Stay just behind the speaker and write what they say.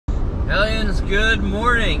Hellions, good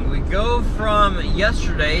morning. We go from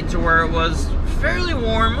yesterday to where it was fairly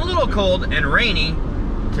warm, a little cold and rainy,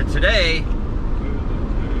 to today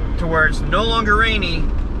to where it's no longer rainy,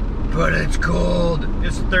 but it's cold.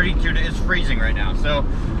 It's 32, it's freezing right now. So,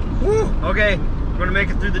 whew, okay, we're gonna make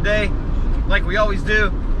it through the day like we always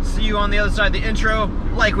do. See you on the other side of the intro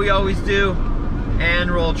like we always do,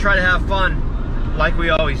 and we'll try to have fun like we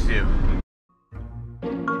always do.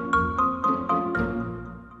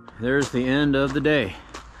 There's the end of the day,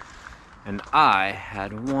 and I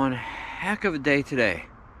had one heck of a day today.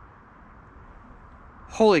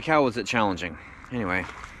 Holy cow, was it challenging. Anyway,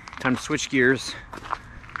 time to switch gears,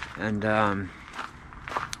 and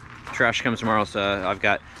trash comes tomorrow, so I've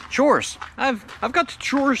got chores. I've got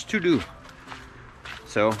chores to do,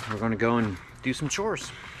 so we're gonna go and do some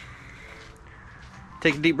chores.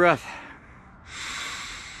 Take a deep breath.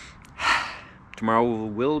 Tomorrow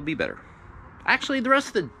will be better. Actually, the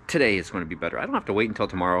rest of today is going to be better. I don't have to wait until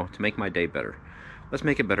tomorrow to make my day better. Let's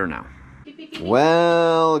make it better now.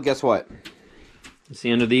 Well, guess what? It's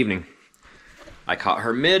the end of the evening. I caught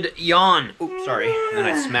her mid-yawn. Oops, sorry. And then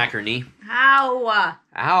I smack her knee. Ow!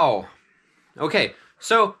 Ow. Okay,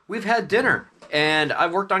 so we've had dinner, and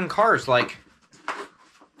I've worked on cars, like,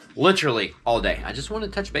 literally all day. I just want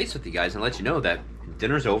to touch base with you guys and let you know that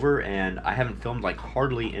dinner's over, and I haven't filmed like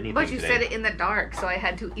hardly anything But you today. said it in the dark, so I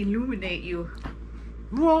had to illuminate you.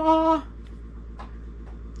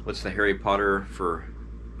 What's the Harry Potter for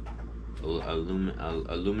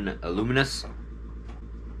luminous?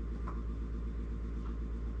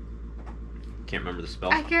 Can't remember the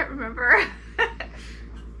spell. I can't remember.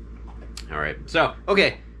 All right, so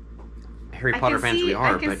okay, Harry Potter fans we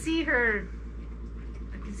are. I can see her.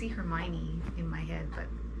 I can see Hermione in my head, but.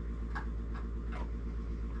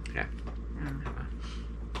 Yeah.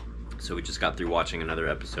 So we just got through watching another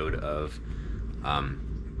episode of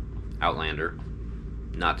Outlander,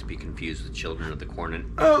 not to be confused with Children of the Corn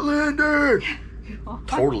and Outlander.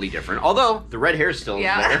 Totally different. Although the red hair still is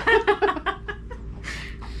better.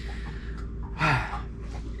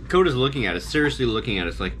 Coda's looking at us, seriously looking at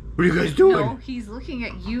us like, what are you guys doing? No, he's looking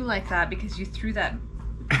at you like that because you threw that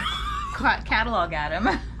catalog at him.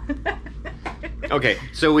 Okay,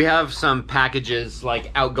 so we have some packages,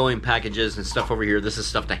 like outgoing packages and stuff over here. This is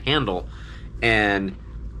stuff to handle. And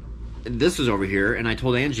this is over here, and I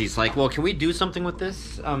told Angie, it's like, well, can we do something with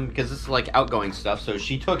this? Because this is like outgoing stuff. So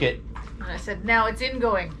she took it. And I said, now it's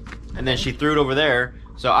ingoing. And then she threw it over there.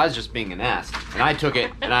 So I was just being an ass. And I took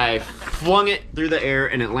it, and I flung it through the air,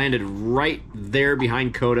 and it landed right there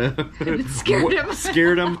behind Coda. And it scared him.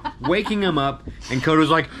 Scared him, waking him up. And Coda was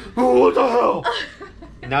like, oh, what the hell?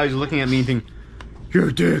 And now he's looking at me and thinking, you're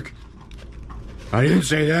a dick. I didn't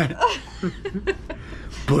say that.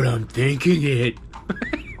 But I'm thinking it.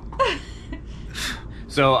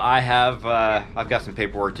 So I've got some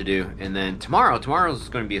paperwork to do, and then tomorrow's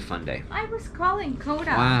going to be a fun day. I was calling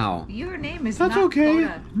Coda. Wow. Your name is That's not okay.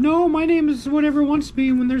 Coda. No, my name is whatever it wants to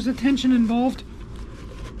be when there's attention involved.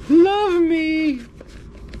 Love me.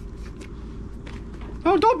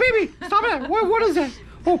 Oh, don't, baby. Stop it. What is that?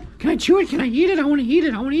 Oh, can I chew it? Can I eat it? I want to eat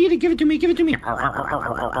it. I want to eat it. Give it to me. Give it to me.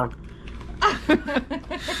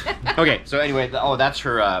 Okay, so anyway, that's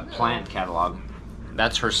her plant catalog.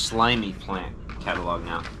 That's her slimy plant catalog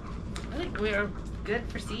now. I think we're good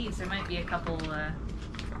for seeds. There might be a couple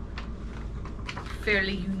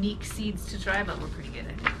fairly unique seeds to try, but we're pretty good,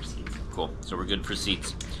 I think, for seeds. Cool, so we're good for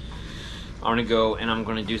seeds. I'm going to go and I'm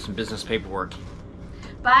going to do some business paperwork.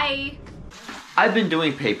 Bye! I've been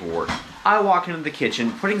doing paperwork. I walk into the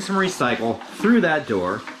kitchen, putting some recycle through that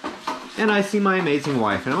door, and I see my amazing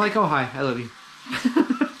wife, and I'm like, oh, hi, I love you.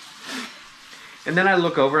 And then I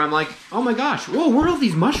look over, I'm like, oh my gosh, whoa, where'd all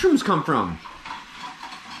these mushrooms come from?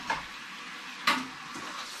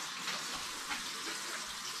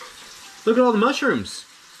 Look at all the mushrooms.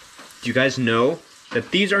 Do you guys know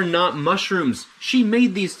that these are not mushrooms? She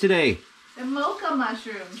made these today. The mocha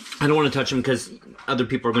mushrooms. I don't want to touch them because other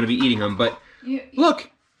people are going to be eating them, but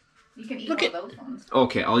look. You can eat Look all at those ones.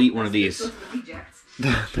 Okay, I'll eat one of these. Those are the rejects.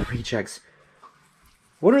 The rejects.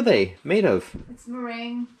 What are they made of? It's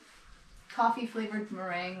meringue. Coffee flavored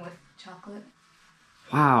meringue with chocolate.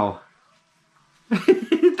 Wow.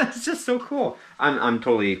 That's just so cool. I'm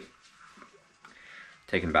totally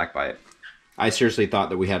taken back by it. I seriously thought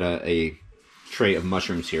that we had a tray of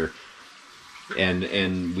mushrooms here. And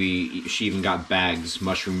she even got bags,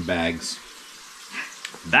 mushroom bags.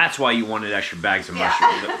 That's why you wanted extra bags of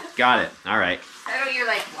mushrooms. Got it. All right. I know you're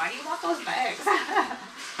like, why do you want those bags?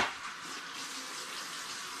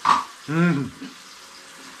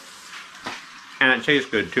 And it tastes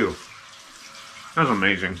good too. That's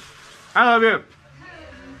amazing. I love you.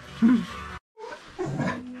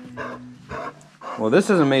 Well, this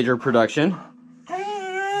is a major production.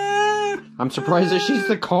 I'm surprised that she's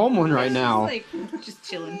the calm one right now. She's like just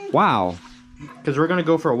chilling. Wow. Because we're gonna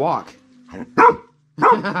go for a walk.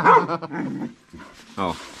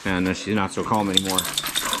 Oh, and no, she's not so calm anymore.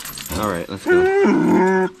 Alright, let's go.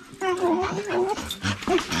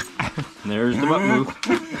 There's the butt move.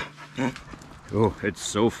 Oh, it's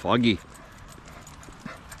so foggy.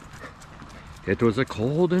 It was a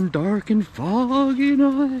cold and dark and foggy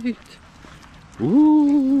night.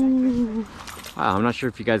 Ooh. Wow, I'm not sure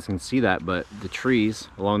if you guys can see that, but the trees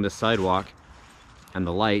along this sidewalk and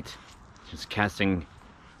the light is casting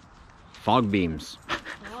fog beams.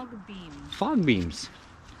 Fog beams. Fog beams.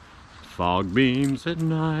 Fog beams at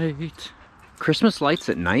night. Christmas lights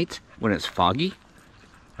at night when it's foggy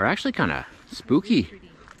are actually kind of spooky.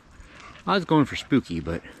 Pretty. I was going for spooky,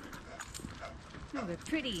 but No, they're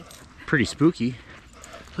pretty. pretty spooky.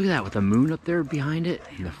 Look at that with the moon up there behind it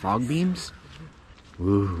and the fog beams.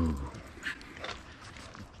 Ooh.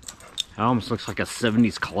 That almost looks like a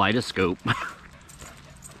 70s kaleidoscope.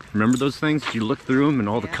 Remember those things? You look through them and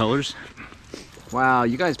all the colors? Wow,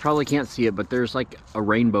 you guys probably can't see it, but there's like a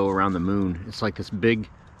rainbow around the moon. It's like this big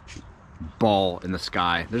ball in the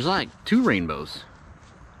sky. There's like 2 rainbows.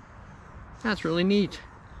 That's really neat.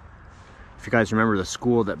 If you guys remember the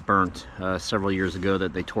school that burnt several years ago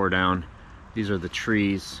that they tore down, these are the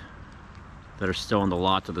trees that are still on the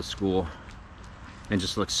lot of the school. And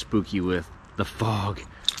just looks spooky with the fog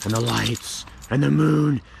and the lights and the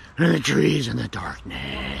moon and the trees and the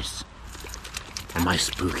darkness. And my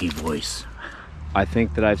spooky voice. I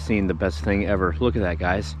think that I've seen the best thing ever. Look at that,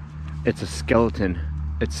 guys. It's a skeleton.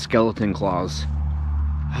 It's skeleton claws.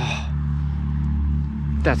 Oh,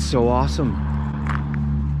 that's so awesome.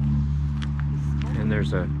 And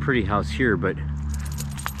there's a pretty house here, but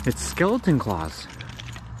it's skeleton claws.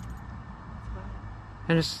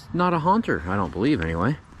 And it's not a haunter, I don't believe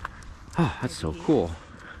anyway. Oh, that's so cool.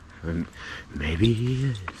 Maybe he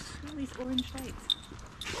is. All these orange lights.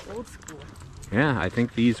 Old school. Yeah, I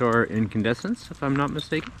think these are incandescents, if I'm not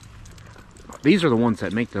mistaken. These are the ones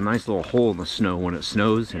that make the nice little hole in the snow when it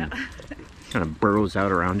snows and kind of burrows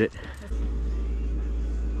out around it.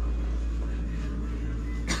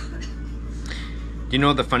 Do you know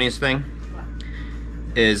what the funniest thing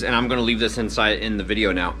is? And I'm going to leave this inside in the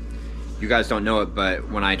video now. You guys don't know it, but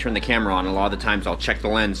when I turn the camera on, a lot of the times I'll check the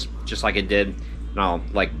lens just like it did, and I'll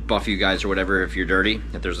like buff you guys or whatever if you're dirty,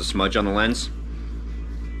 if there's a smudge on the lens.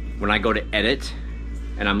 When I go to edit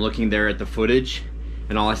and I'm looking there at the footage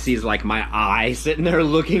and all I see is like my eye sitting there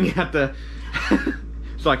looking at the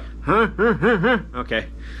it's like okay.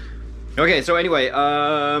 Okay, so anyway,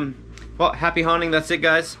 well, happy haunting. That's it,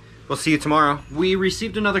 guys. We'll see you tomorrow. We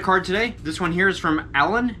received another card today. This one here is from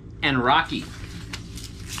Alan and Rocky,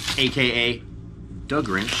 aka Doug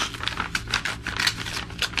Grinch.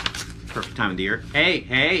 Perfect time of the year.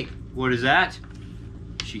 Hey, what is that?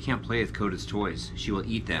 She can't play with Coda's toys. She will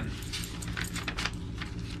eat them.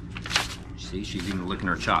 See, she's even licking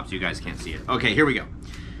her chops. You guys can't see it. Okay, here we go.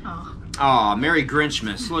 Aw, Merry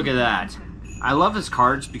Grinchmas. Look at that. I love his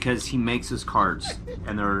cards because he makes his cards,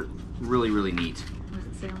 and they're really, really neat. What does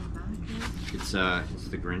it say on the back? It's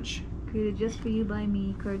the Grinch. Created just for you by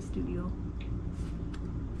me, Card Studio.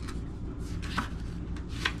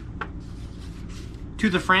 To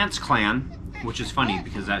the France clan, which is funny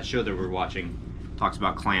because that show that we're watching talks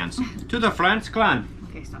about clans. To the France clan.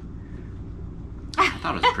 Okay, stop. I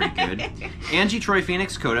thought it was pretty good. Angie, Troy,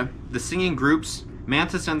 Phoenix, Coda, the singing groups,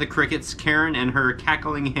 Mantis and the Crickets, Karen and her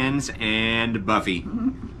cackling hens, and Buffy.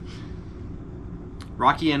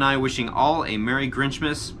 Rocky and I wishing all a Merry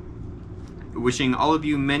Grinchmas. Wishing all of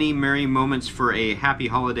you many merry moments for a happy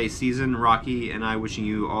holiday season. Rocky and I wishing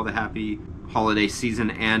you all the happy holiday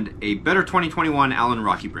season and a better 2021, Alan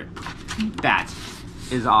Rocky Britt. That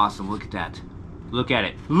is awesome. Look at that. Look at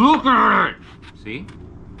it. Look at it! See?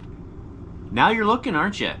 Now you're looking,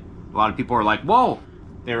 aren't you? A lot of people are like, whoa!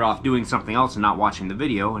 They're off doing something else and not watching the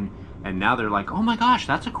video, and now they're like, oh my gosh,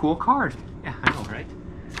 that's a cool card. Yeah, I know, right?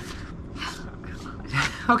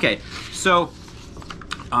 Okay, so,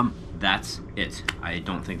 that's it. I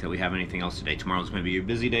don't think that we have anything else today. Tomorrow's going to be a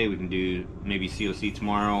busy day. We can do maybe COC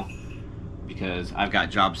tomorrow because I've got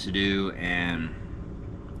jobs to do and,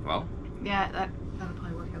 well. Yeah, that'll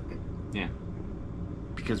probably work out good. Yeah.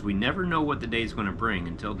 Because we never know what the day's going to bring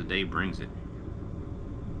until the day brings it.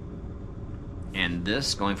 And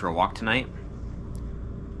this, going for a walk tonight,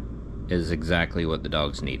 is exactly what the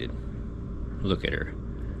dogs needed. Look at her.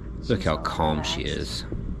 Look how calm she is.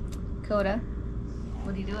 Coda,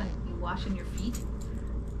 what are you doing? You washing your feet?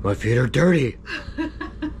 My feet are dirty.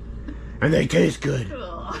 And they taste good.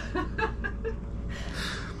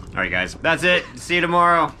 All right, guys. That's it. See you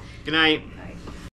tomorrow. Good night.